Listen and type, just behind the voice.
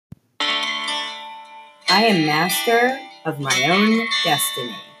I am master of my own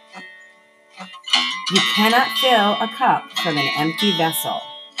destiny. You cannot fill a cup from an empty vessel.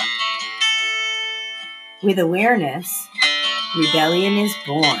 With awareness, rebellion is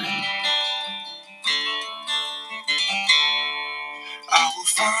born. I will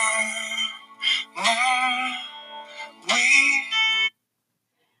find my way.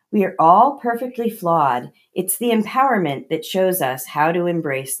 We are all perfectly flawed. It's the empowerment that shows us how to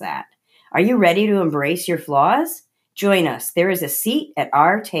embrace that. Are you ready to embrace your flaws? Join us. There is a seat at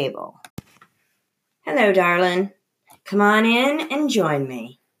our table. Hello, darling. Come on in and join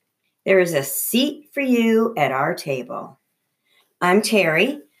me. There is a seat for you at our table. I'm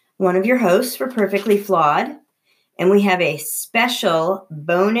Terry, one of your hosts for Perfectly Flawed, and we have a special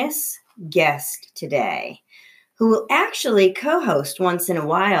bonus guest today who will actually co-host once in a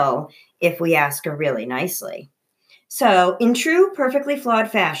while if we ask her really nicely. So, in true Perfectly Flawed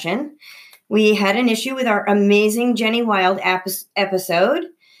fashion, we had an issue with our amazing Jenny Wild episode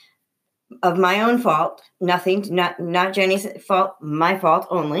of my own fault. Not Jenny's fault, my fault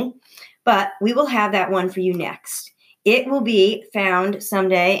only. But we will have that one for you next. It will be found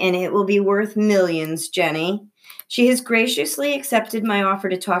someday, and it will be worth millions, Jenny. She has graciously accepted my offer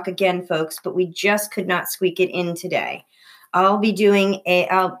to talk again, folks, but we just could not squeak it in today. I'll be doing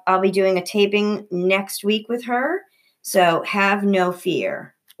a taping next week with her, so have no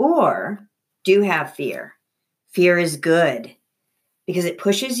fear. Or do have fear. Fear is good because it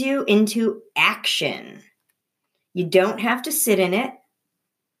pushes you into action. You don't have to sit in it.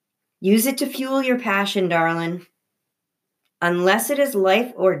 Use it to fuel your passion, darling. Unless it is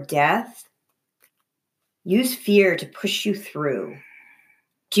life or death, use fear to push you through.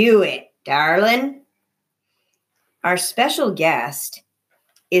 Do it, darling. Our special guest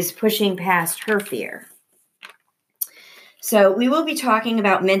is pushing past her fear. So we will be talking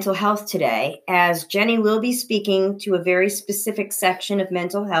about mental health today, as Jenny will be speaking to a very specific section of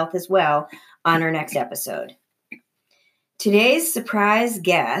mental health as well on our next episode. Today's surprise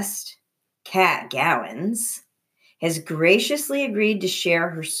guest, Kat Gowans, has graciously agreed to share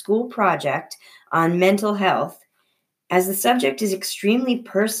her school project on mental health, as the subject is extremely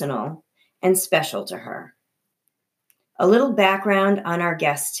personal and special to her. A little background on our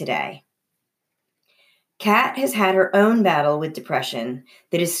guest today. Kat has had her own battle with depression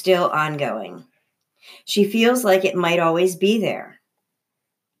that is still ongoing. She feels like it might always be there.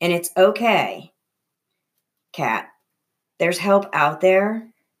 And it's okay, Kat. There's help out there,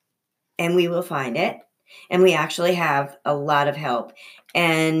 and we will find it. And we actually have a lot of help.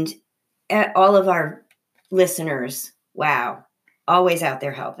 And all of our listeners, wow, always out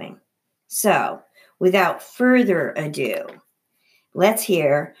there helping. So, without further ado, let's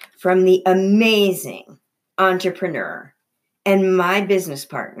hear from the amazing entrepreneur and my business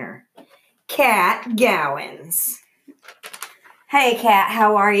partner, Kat Gowans. Hey, Kat,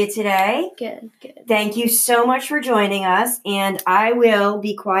 how are you today? Good. Thank you so much for joining us, and I will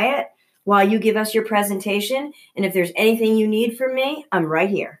be quiet while you give us your presentation, and if there's anything you need from me, I'm right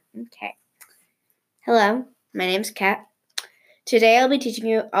here. Okay. Hello, my name's Kat. Today I'll be teaching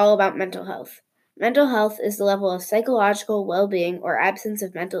you all about mental health. Mental health is the level of psychological well-being or absence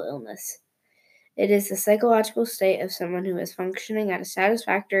of mental illness. It is the psychological state of someone who is functioning at a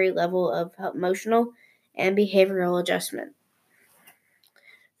satisfactory level of emotional and behavioral adjustment.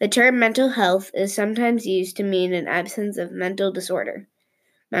 The term mental health is sometimes used to mean an absence of mental disorder.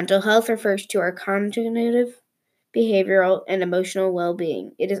 Mental health refers to our cognitive, behavioral, and emotional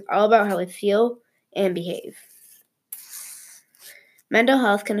well-being. It is all about how we feel and behave. Mental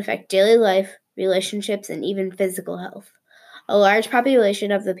health can affect daily life, relationships, and even physical health. A large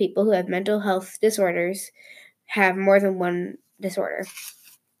population of the people who have mental health disorders have more than one disorder.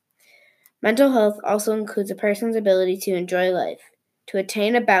 Mental health also includes a person's ability to enjoy life, to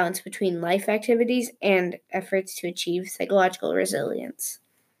attain a balance between life activities and efforts to achieve psychological resilience.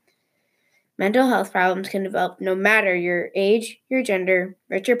 Mental health problems can develop no matter your age, your gender,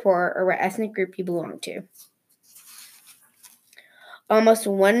 rich or poor, or what ethnic group you belong to. Almost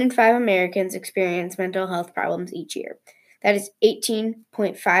 1 in 5 Americans experience mental health problems each year. That is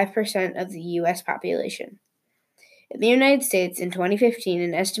 18.5% of the U.S. population. In the United States, in 2015,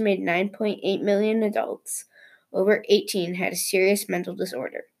 an estimated 9.8 million adults over 18 had a serious mental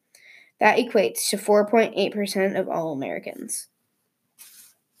disorder. That equates to 4.8% of all Americans.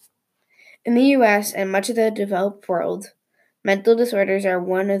 In the U.S. and much of the developed world, mental disorders are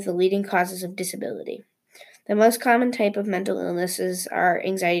one of the leading causes of disability. The most common type of mental illnesses are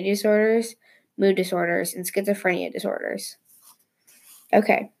anxiety disorders, mood disorders, and schizophrenia disorders.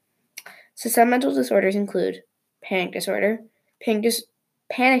 Okay, so some mental disorders include panic disorder.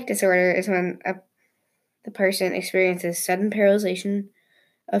 Panic disorder is when a the person experiences sudden paralyzation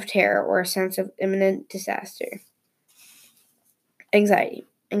of terror or a sense of imminent disaster. Anxiety.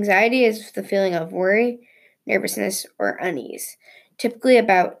 Anxiety is the feeling of worry, nervousness, or unease, typically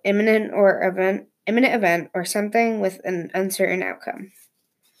about imminent event or something with an uncertain outcome.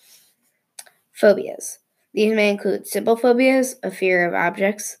 Phobias. These may include simple phobias, a fear of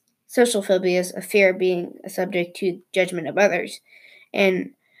objects, social phobias, a fear of being subject to judgment of others,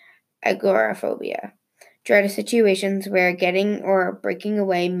 and agoraphobia, dread of situations where getting or breaking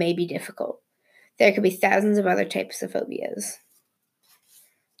away may be difficult. There could be thousands of other types of phobias.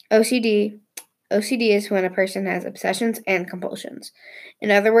 OCD. OCD is when a person has obsessions and compulsions. In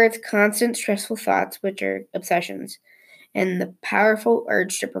other words, constant stressful thoughts, which are obsessions, and the powerful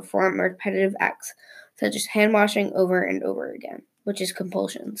urge to perform repetitive acts, such as hand washing over and over again, which is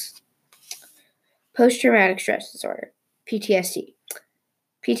compulsions. Post-traumatic stress disorder, PTSD.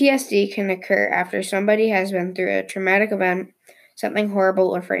 PTSD can occur after somebody has been through a traumatic event, something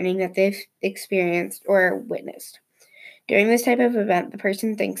horrible or frightening that they've experienced or witnessed. During this type of event, the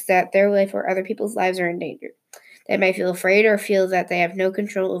person thinks that their life or other people's lives are in danger. They may feel afraid or feel that they have no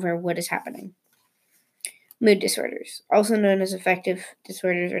control over what is happening. Mood disorders, also known as affective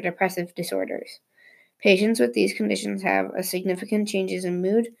disorders or depressive disorders. Patients with these conditions have significant changes in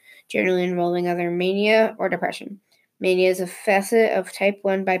mood, generally involving either mania or depression. Mania is a facet of type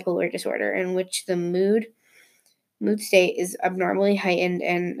 1 bipolar disorder in which the mood state is abnormally heightened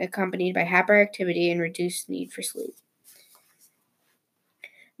and accompanied by hyperactivity and reduced need for sleep.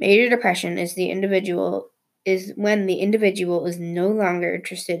 Major depression is when the individual is no longer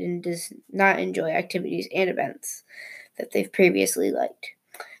interested and does not enjoy activities and events that they've previously liked.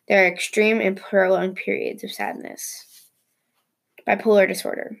 There are extreme and prolonged periods of sadness. Bipolar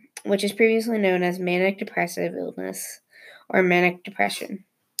disorder, which is previously known as manic depressive illness or manic depression.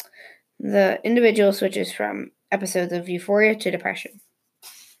 The individual switches from episodes of euphoria to depression.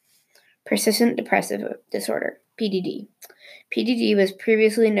 Persistent depressive disorder, PDD. PDD was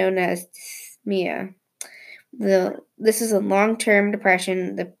previously known as dyspnea. This is a long-term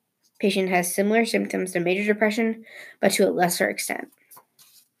depression. The patient has similar symptoms to major depression, but to a lesser extent.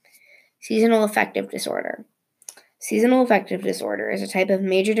 Seasonal affective disorder. Seasonal affective disorder is a type of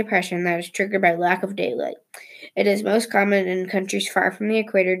major depression that is triggered by lack of daylight. It is most common in countries far from the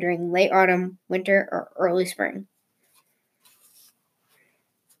equator during late autumn, winter, or early spring.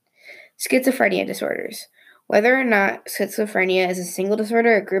 Schizophrenia disorders. Whether or not schizophrenia is a single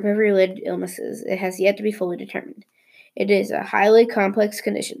disorder or a group of related illnesses, it has yet to be fully determined. It is a highly complex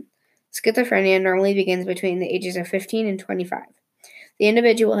condition. Schizophrenia normally begins between the ages of 15 and 25. The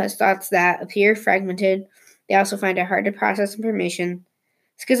individual has thoughts that appear fragmented. They also find it hard to process information.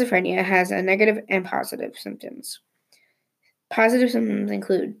 Schizophrenia has a negative and positive symptoms. Positive symptoms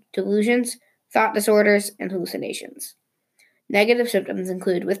include delusions, thought disorders, and hallucinations. Negative symptoms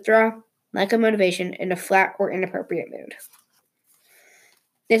include withdrawal, lack of motivation, and a flat or inappropriate mood.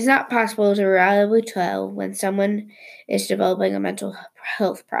 It is not possible to reliably tell when someone is developing a mental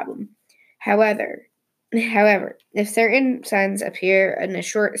health problem. However, if certain signs appear in a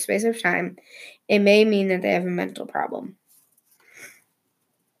short space of time, it may mean that they have a mental problem.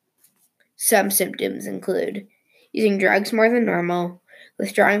 Some symptoms include using drugs more than normal,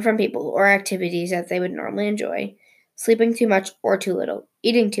 withdrawing from people or activities that they would normally enjoy, sleeping too much or too little,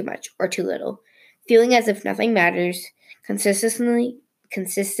 eating too much or too little, feeling as if nothing matters, consistently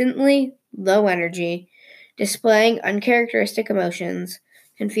low energy, displaying uncharacteristic emotions,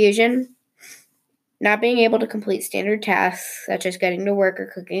 confusion, not being able to complete standard tasks such as getting to work or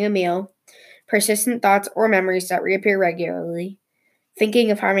cooking a meal, persistent thoughts or memories that reappear regularly, thinking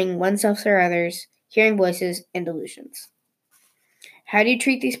of harming oneself or others, hearing voices, and delusions. How do you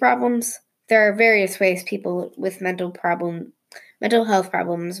treat these problems? There are various ways people with mental health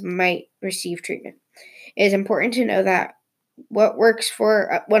problems might receive treatment. It is important to know that what works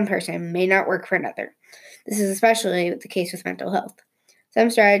for one person may not work for another. This is especially the case with mental health. Some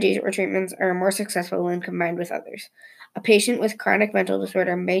strategies or treatments are more successful when combined with others. A patient with chronic mental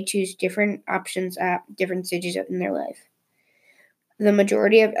disorder may choose different options at different stages in their life. The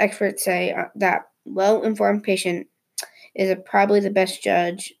majority of experts say that well-informed patient is probably the best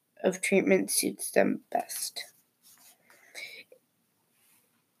judge of treatment suits them best.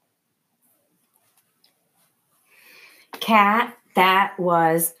 Kat, that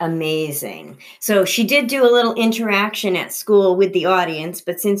was amazing. So she did do a little interaction at school with the audience,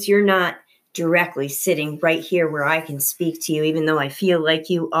 but since you're not directly sitting right here where I can speak to you, even though I feel like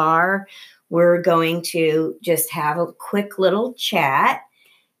you are, we're going to just have a quick little chat.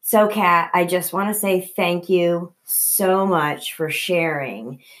 So, Kat, I just want to say thank you so much for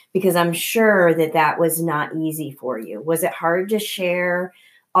sharing, because I'm sure that was not easy for you. Was it hard to share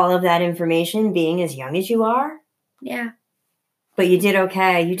all of that information being as young as you are? Yeah. But you did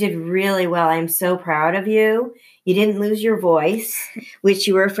okay. You did really well. I'm so proud of you. You didn't lose your voice, which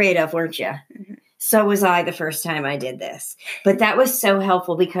you were afraid of, weren't you? Mhm. So was I the first time I did this. But that was so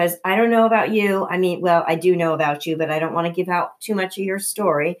helpful, because I don't know about you. I mean, well, I do know about you, but I don't want to give out too much of your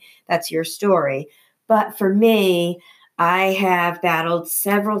story. That's your story. But for me, I have battled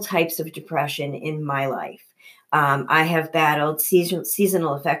several types of depression in my life. I have battled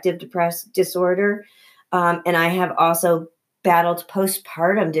seasonal affective disorder, and I have also battled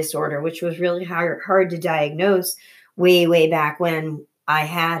postpartum disorder, which was really hard to diagnose way back when I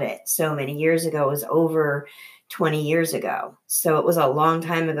had it so many years ago. It was over 20 years ago. So it was a long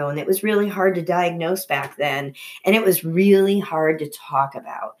time ago, and it was really hard to diagnose back then. And it was really hard to talk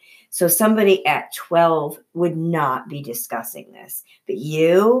about. So somebody at 12 would not be discussing this. But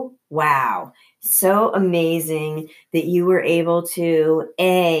you, wow, so amazing that you were able to,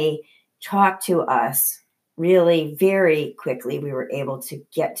 talk to us really very quickly. We were able to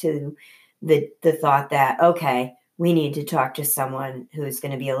get to the thought that, okay, we need to talk to someone who's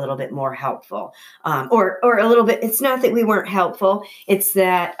going to be a little bit more helpful, or a little bit. It's not that we weren't helpful. It's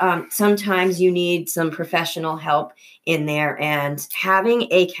that sometimes you need some professional help in there, and having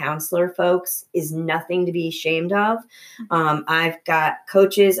a counselor, folks, is nothing to be ashamed of. I've got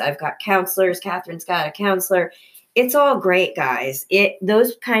coaches, I've got counselors. Catherine's got a counselor. It's all great, guys.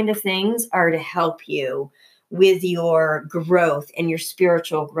 Those kind of things are to help you with your growth and your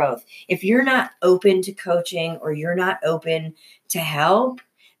spiritual growth. If you're not open to coaching, or you're not open to help,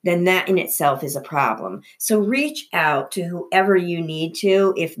 then that in itself is a problem. So reach out to whoever you need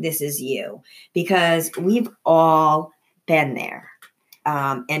to if this is you, because we've all been there.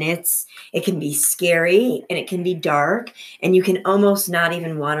 And it can be scary, and it can be dark, and you can almost not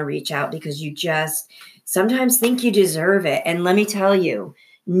even want to reach out, because you just sometimes think you deserve it. And let me tell you,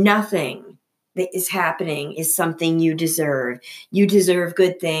 nothing that is happening is something you deserve. You deserve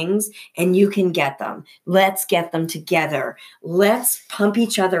good things, and you can get them. Let's get them together. Let's pump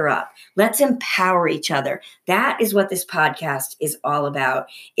each other up. Let's empower each other. That is what this podcast is all about.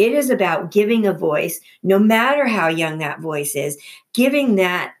 It is about giving a voice, no matter how young that voice is, giving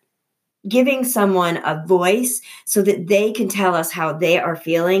someone a voice so that they can tell us how they are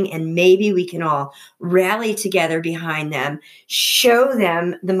feeling, and maybe we can all rally together behind them, show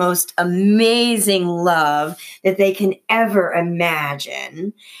them the most amazing love that they can ever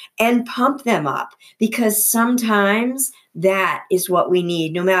imagine, and pump them up, because sometimes that is what we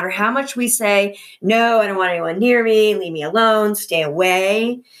need. No matter how much we say, no, I don't want anyone near me, leave me alone, stay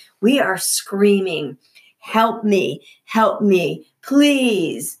away, we are screaming, help me,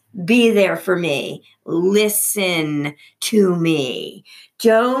 please be there for me. Listen to me.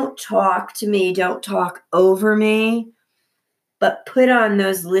 Don't talk to me. Don't talk over me, but put on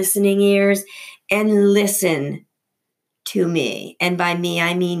those listening ears and listen to me. And by me,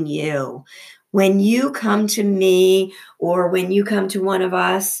 I mean you. When you come to me, or when you come to one of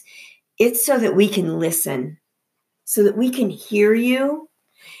us, it's so that we can listen, so that we can hear you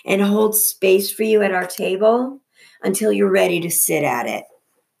and hold space for you at our table until you're ready to sit at it.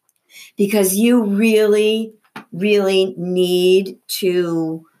 Because you really, really need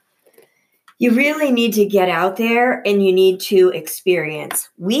to get out there, and you need to experience.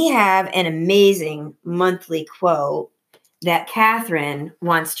 We have an amazing monthly quote that Catherine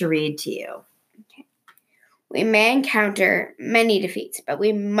wants to read to you. Okay. We may encounter many defeats, but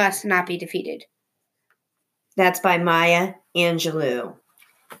we must not be defeated. That's by Maya Angelou.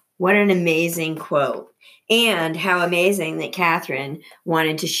 What an amazing quote. And how amazing that Catherine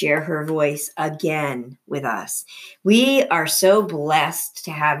wanted to share her voice again with us. We are so blessed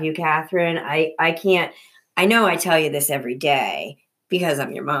to have you, Catherine. I know I tell you this every day because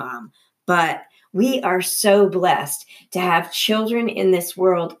I'm your mom, but we are so blessed to have children in this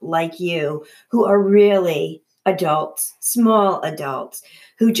world like you, who are really adults, small adults,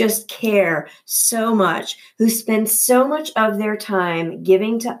 who just care so much, who spend so much of their time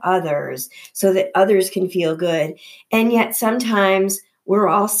giving to others so that others can feel good. And yet sometimes we're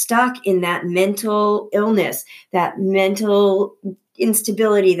all stuck in that mental illness, that mental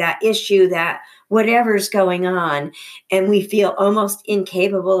instability, that issue, that whatever's going on. And we feel almost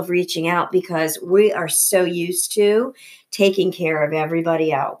incapable of reaching out, because we are so used to taking care of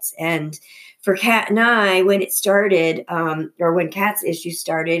everybody else. And for Kat and I, when it started, or when Kat's issue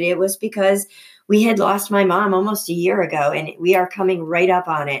started, it was because we had lost my mom almost a year ago, and we are coming right up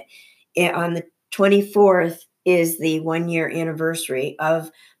on it. On the 24th is the 1-year anniversary of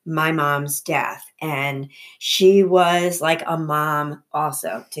my mom's death. And she was like a mom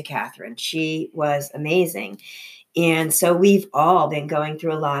also to Catherine. She was amazing. And so we've all been going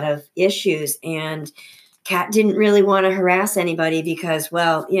through a lot of issues. And Kat didn't really want to harass anybody because,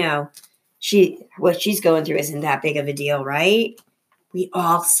 well, what she's going through isn't that big of a deal, right? We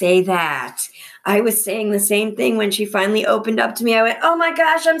all say that. I was saying the same thing when she finally opened up to me. I went, oh my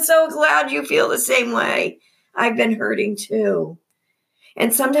gosh, I'm so glad you feel the same way. I've been hurting too.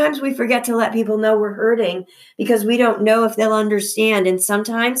 And sometimes we forget to let people know we're hurting because we don't know if they'll understand. And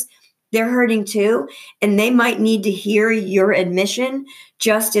sometimes they're hurting too, and they might need to hear your admission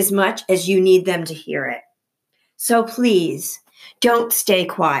just as much as you need them to hear it. So please, don't stay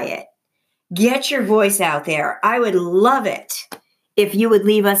quiet. Get your voice out there. I would love it if you would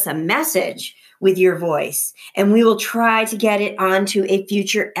leave us a message with your voice, and we will try to get it onto a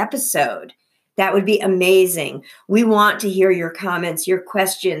future episode. That would be amazing. We want to hear your comments, your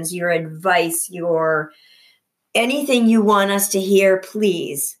questions, your advice, your anything you want us to hear.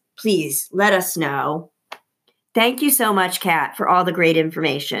 Please let us know. Thank you so much, Kat, for all the great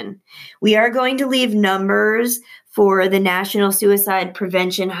information. We are going to leave numbers for the National Suicide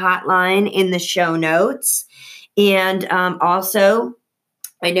Prevention Hotline in the show notes. And also,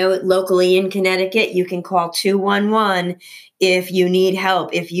 I know locally in Connecticut, you can call 211 if you need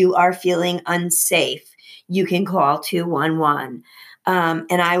help. If you are feeling unsafe, you can call 211.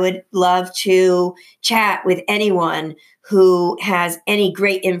 And I would love to chat with anyone who has any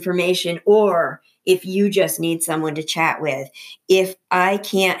great information, or if you just need someone to chat with. If I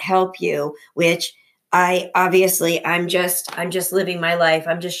can't help you, which I'm just living my life.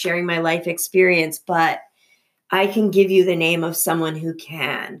 I'm just sharing my life experience, but I can give you the name of someone who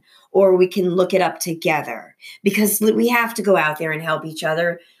can, or we can look it up together, because we have to go out there and help each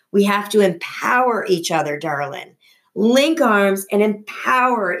other. We have to empower each other, darling. Link arms and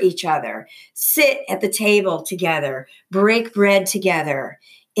empower each other. Sit at the table together. Break bread together.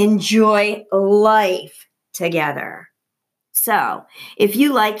 Enjoy life together. So, if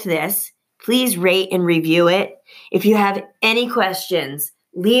you liked this, please rate and review it. If you have any questions,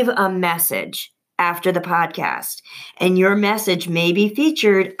 leave a message after the podcast, and your message may be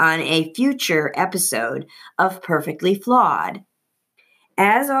featured on a future episode of Perfectly Flawed.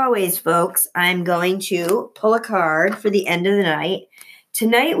 As always, folks, I'm going to pull a card for the end of the night.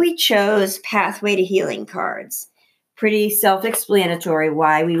 Tonight we chose Pathway to Healing cards. Pretty self-explanatory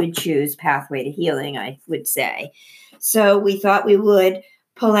why we would choose Pathway to Healing, I would say. So we thought we would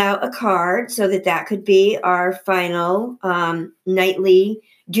pull out a card so that could be our final nightly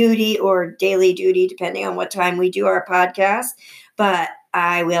duty or daily duty, depending on what time we do our podcast. But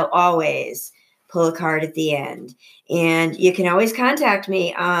I will always pull a card at the end. And you can always contact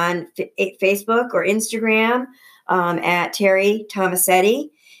me on Facebook or Instagram at Terry Tomasetti,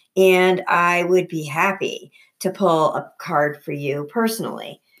 and I would be happy to pull a card for you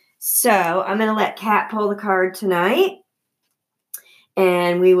personally. So I'm going to let Kat pull the card tonight,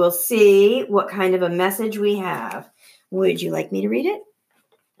 and we will see what kind of a message we have. Would you like me to read it?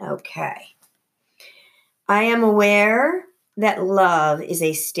 Okay. I am aware that love is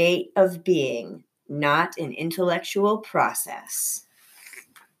a state of being, not an intellectual process.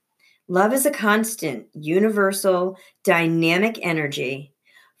 Love is a constant, universal, dynamic energy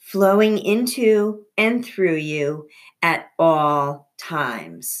flowing into and through you at all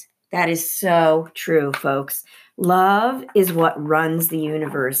times. That is so true, folks. Love is what runs the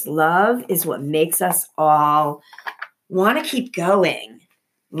universe. Love is what makes us all want to keep going.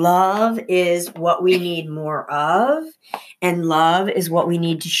 Love is what we need more of, and love is what we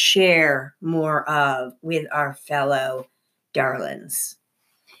need to share more of with our fellow darlings.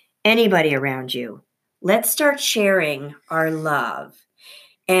 Anybody around you, let's start sharing our love.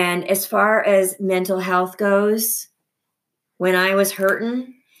 And as far as mental health goes, when I was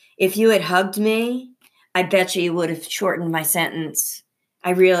hurting, if you had hugged me, I bet you would have shortened my sentence. I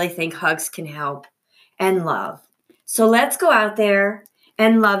really think hugs can help, and love. So let's go out there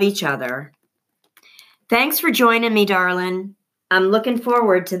and love each other. Thanks for joining me, darling. I'm looking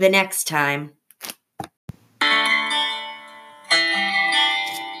forward to the next time.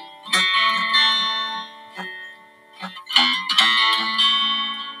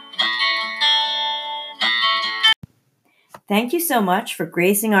 Thank you so much for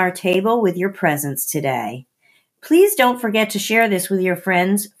gracing our table with your presence today. Please don't forget to share this with your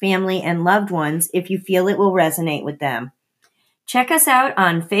friends, family, and loved ones if you feel it will resonate with them. Check us out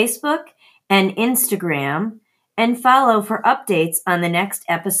on Facebook and Instagram, and follow for updates on the next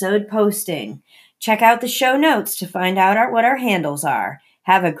episode posting. Check out the show notes to find out what our handles are.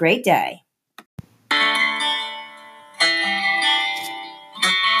 Have a great day.